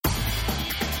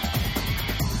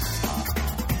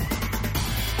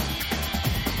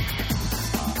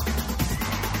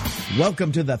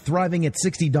Welcome to the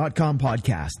ThrivingAt60.com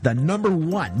podcast, the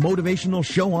 #1 motivational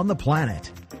show on the planet.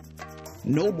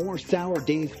 No more sour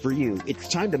days for you. It's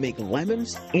time to make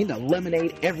lemons into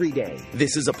lemonade every day.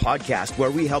 This is a podcast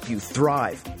where we help you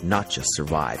thrive, not just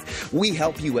survive. We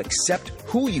help you accept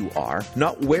who you are,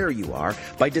 not where you are,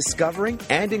 by discovering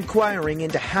and inquiring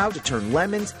into how to turn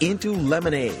lemons into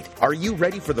lemonade. Are you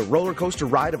ready for the roller coaster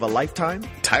ride of a lifetime?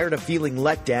 Tired of feeling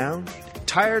let down?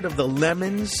 Tired of the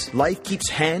lemons life keeps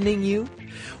handing you?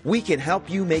 We can help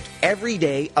you make every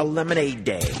day a lemonade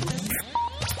day.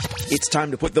 It's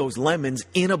time to put those lemons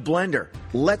in a blender.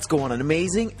 Let's go on an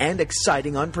amazing and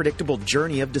exciting unpredictable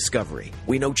journey of discovery.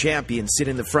 We know champions sit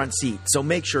in the front seat, so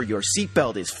make sure your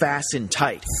seatbelt is fastened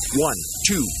tight. 1,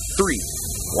 2, 3,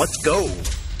 let's go.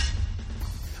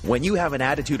 When you have an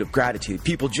attitude of gratitude,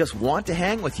 people just want to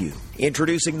hang with you.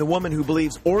 Introducing the woman who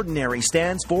believes ordinary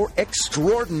stands for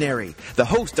extraordinary. The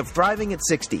host of Thriving at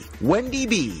 60, Wendy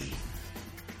B.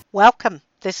 Welcome.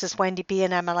 This is Wendy B.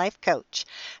 and I'm a life coach.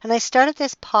 And I started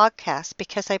this podcast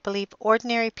because I believe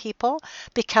ordinary people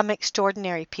become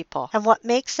extraordinary people. And what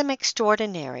makes them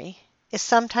extraordinary is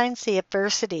sometimes the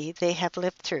adversity they have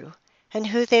lived through and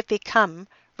who they've become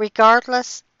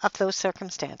regardless of those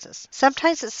circumstances.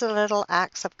 Sometimes it's the little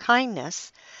acts of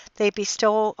kindness they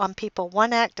bestow on people,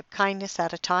 one act of kindness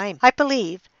at a time. I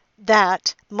believe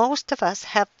that most of us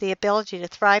have the ability to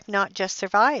thrive, not just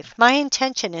survive. My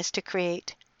intention is to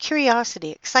create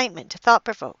curiosity, excitement, to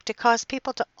thought-provoke, to cause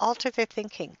people to alter their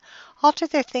thinking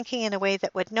in a way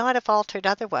that would not have altered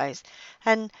otherwise,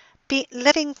 and be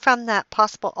living from that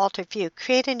possible altered view,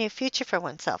 create a new future for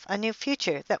oneself, a new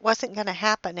future that wasn't going to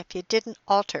happen if you didn't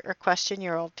alter or question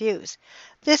your old views.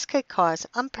 This could cause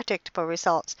unpredictable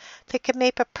results that could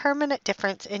make a permanent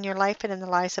difference in your life and in the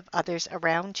lives of others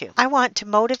around you. I want to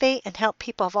motivate and help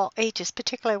people of all ages,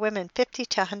 particularly women 50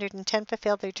 to 110,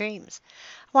 fulfill their dreams.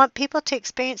 I want people to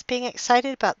experience being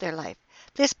excited about their life.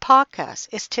 This podcast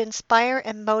is to inspire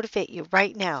and motivate you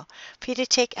right now for you to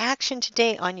take action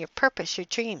today on your purpose, your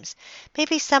dreams.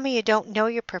 Maybe some of you don't know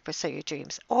your purpose or your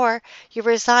dreams, or you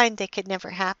resigned they could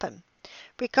never happen.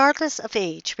 Regardless of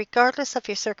age, regardless of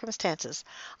your circumstances,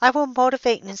 I will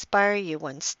motivate and inspire you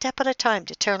one step at a time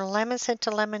to turn lemons into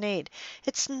lemonade.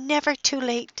 It's never too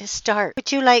late to start.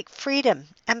 Would you like freedom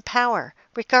and power,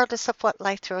 regardless of what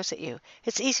life throws at you?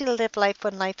 It's easy to live life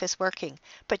when life is working,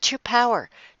 but true power,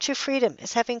 true freedom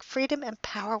is having freedom and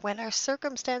power when our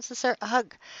circumstances are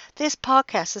ugh. This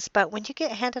podcast is about when you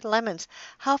get handed lemons,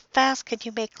 how fast can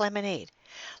you make lemonade?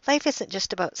 Life isn't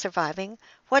just about surviving.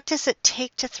 What does it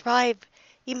take to thrive?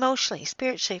 Emotionally,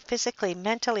 spiritually, physically,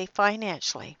 mentally,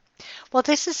 financially. Well,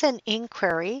 this is an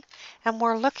inquiry, and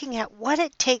we're looking at what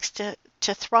it takes to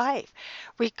thrive,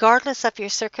 regardless of your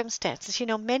circumstances. You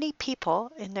know, many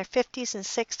people in their 50s and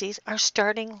 60s are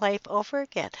starting life over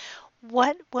again.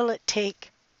 What will it take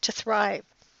to thrive?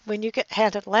 When you get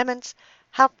handed lemons,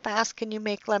 how fast can you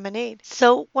make lemonade?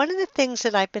 So one of the things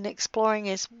that I've been exploring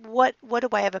is what do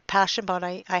I have a passion about?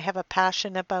 I have a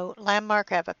passion about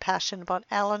Landmark. I have a passion about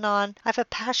Al-Anon. I have a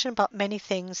passion about many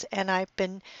things, and I've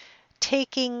been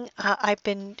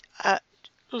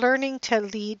learning to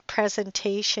lead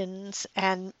presentations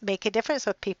and make a difference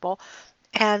with people.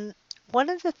 And one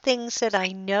of the things that I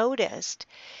noticed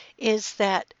is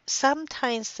that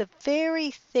sometimes the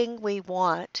very thing we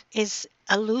want is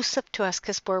elusive to us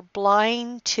because we're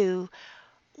blind to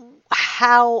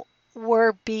how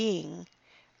we're being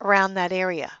around that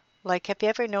area. Like, have you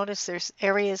ever noticed there's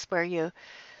areas where you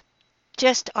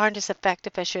just aren't as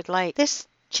effective as you'd like? This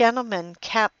gentleman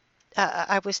kept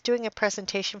I was doing a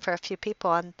presentation for a few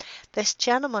people, and this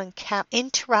gentleman kept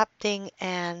interrupting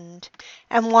and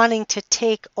wanting to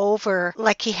take over,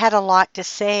 like he had a lot to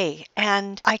say.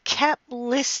 And I kept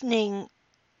listening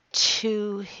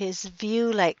to his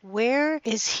view, like, why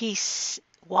is he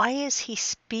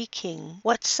speaking?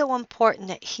 What's so important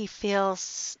that he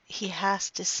feels he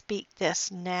has to speak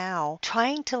this now?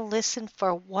 Trying to listen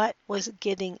for what was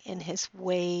getting in his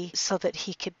way so that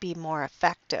he could be more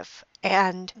effective.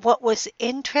 And what was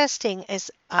interesting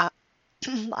is I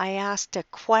asked a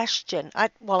question. I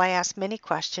asked many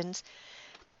questions.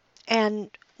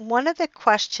 And one of the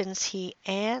questions he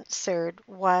answered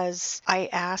was, I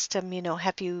asked him,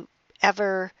 have you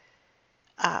ever,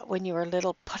 when you were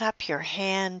little, put up your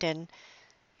hand and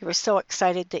you were so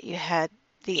excited that you had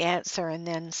the answer, and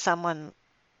then someone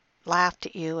laughed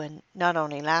at you, and not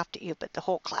only laughed at you, but the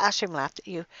whole classroom laughed at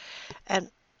you.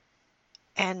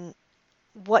 And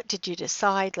what did you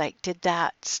decide? Like, did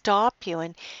that stop you?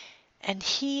 And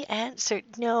he answered,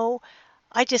 no,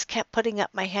 I just kept putting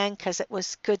up my hand because it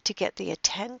was good to get the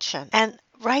attention. And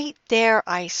right there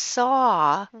I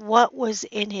saw what was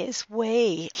in his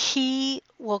way. He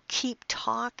will keep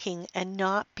talking and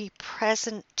not be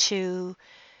present to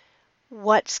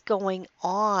what's going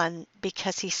on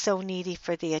because he's so needy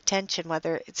for the attention,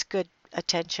 whether it's good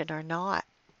attention or not.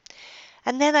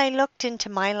 And then I looked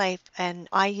into my life, and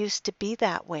I used to be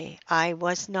that way. I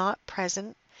was not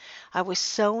present. I was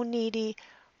so needy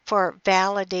for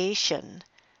validation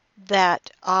that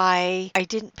I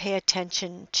didn't pay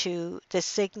attention to the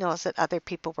signals that other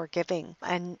people were giving.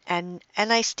 And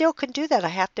I still can do that. I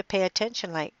have to pay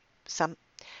attention. Like, some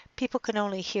people can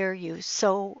only hear you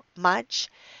so much,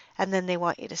 and then they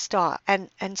want you to stop. And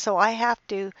so I have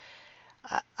to,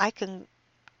 I can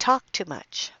talk too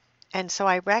much. And so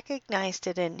I recognized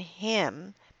it in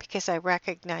him because I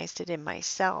recognized it in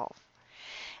myself.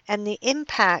 And the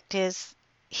impact is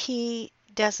he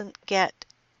doesn't get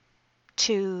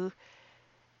to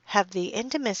have the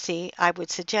intimacy I would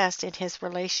suggest in his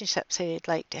relationships that he'd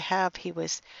like to have. He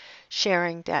was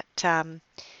sharing that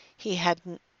he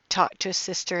hadn't talked to his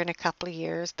sister in a couple of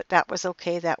years, but that was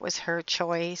okay. That was her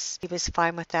choice. He was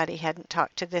fine with that. He hadn't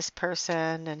talked to this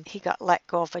person, and he got let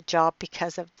go of a job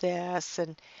because of this.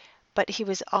 But he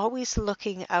was always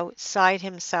looking outside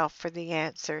himself for the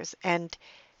answers. And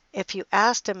if you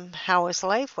asked him how his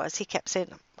life was, he kept saying,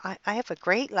 I have a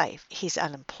great life. He's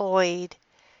unemployed,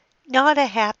 not a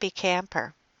happy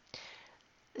camper.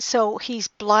 So he's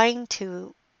blind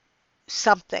to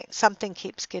something. Something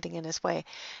keeps getting in his way.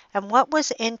 And what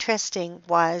was interesting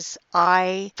was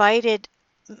I invited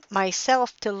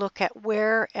myself to look at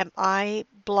where am I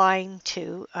blind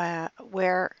to,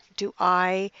 where do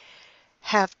I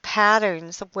have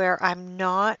patterns where I'm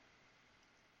not,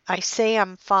 I say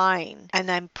I'm fine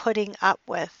and I'm putting up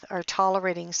with or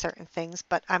tolerating certain things,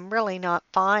 but I'm really not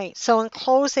fine. So in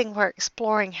closing, we're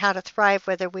exploring how to thrive,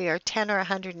 whether we are 10 or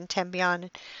 110 beyond.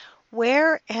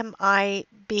 Where am I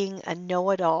being a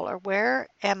know-it-all, or where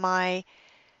am I'm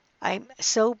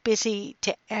so busy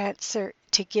to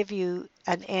give you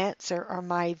an answer or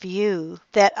my view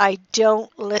that I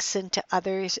don't listen to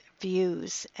others'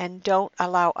 views and don't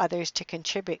allow others to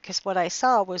contribute. Because what I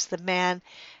saw was the man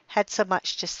had so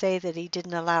much to say that he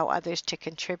didn't allow others to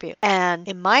contribute. And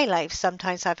in my life,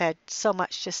 sometimes I've had so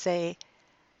much to say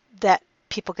that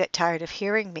people get tired of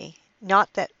hearing me.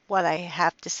 Not that what I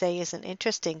have to say isn't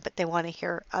interesting, but they want to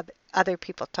hear other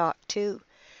people talk too.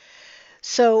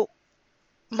 So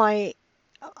in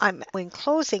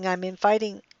closing, I'm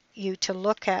inviting you to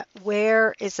look at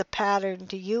where is a pattern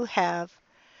do you have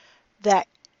that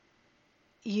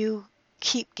you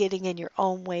keep getting in your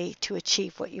own way to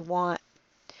achieve what you want.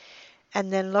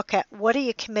 And then look at what are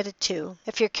you committed to.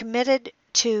 If you're committed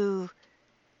to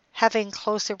having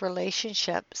closer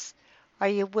relationships, are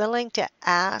you willing to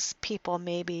ask people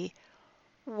maybe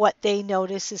what they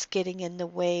notice is getting in the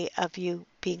way of you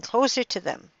being closer to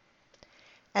them?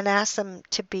 And ask them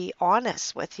to be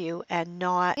honest with you and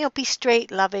not, be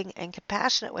straight, loving, and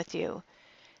compassionate with you.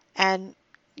 And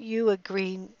you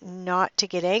agree not to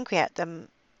get angry at them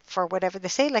for whatever they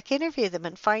say. Like, interview them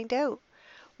and find out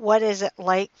what is it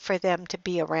like for them to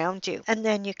be around you. And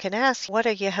then you can ask, what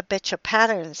are your habitual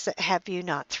patterns that have you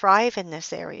not thrive in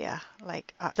this area?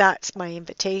 Like, that's my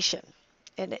invitation.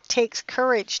 And it takes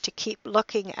courage to keep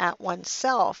looking at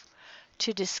oneself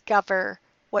to discover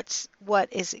what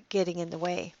is getting in the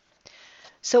way.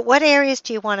 So what areas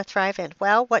do you want to thrive in?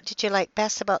 Well, what did you like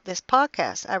best about this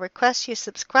podcast? I request you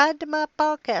subscribe to my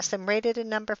podcast and rate it a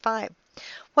number 5.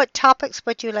 What topics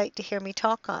would you like to hear me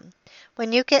talk on?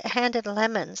 When you get handed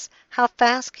lemons, how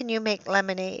fast can you make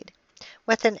lemonade?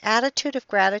 With an attitude of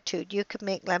gratitude, you could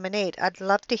make lemonade. I'd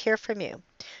love to hear from you.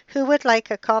 Who would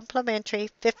like a complimentary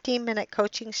 15-minute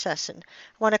coaching session?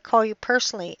 I want to call you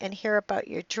personally and hear about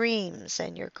your dreams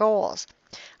and your goals.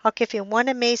 I'll give you one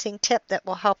amazing tip that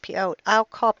will help you out. I'll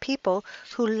call people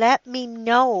who let me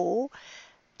know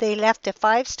they left a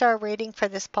 5-star rating for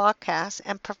this podcast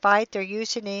and provide their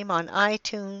username on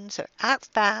iTunes or act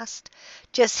fast.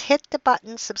 Just hit the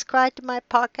button, subscribe to my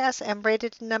podcast, and rate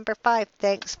it number 5.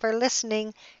 Thanks for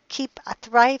listening. Keep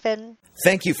thriving.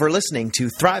 Thank you for listening to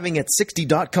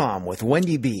ThrivingAt60.com with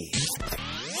Wendy B.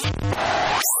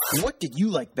 What did you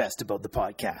like best about the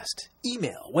podcast?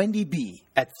 Email Wendy B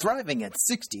at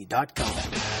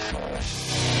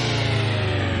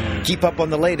ThrivingAt60.com. Keep up on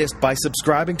the latest by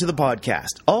subscribing to the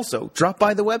podcast. Also, drop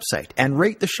by the website and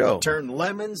rate the show. Turn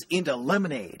lemons into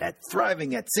lemonade at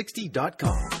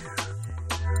ThrivingAt60.com.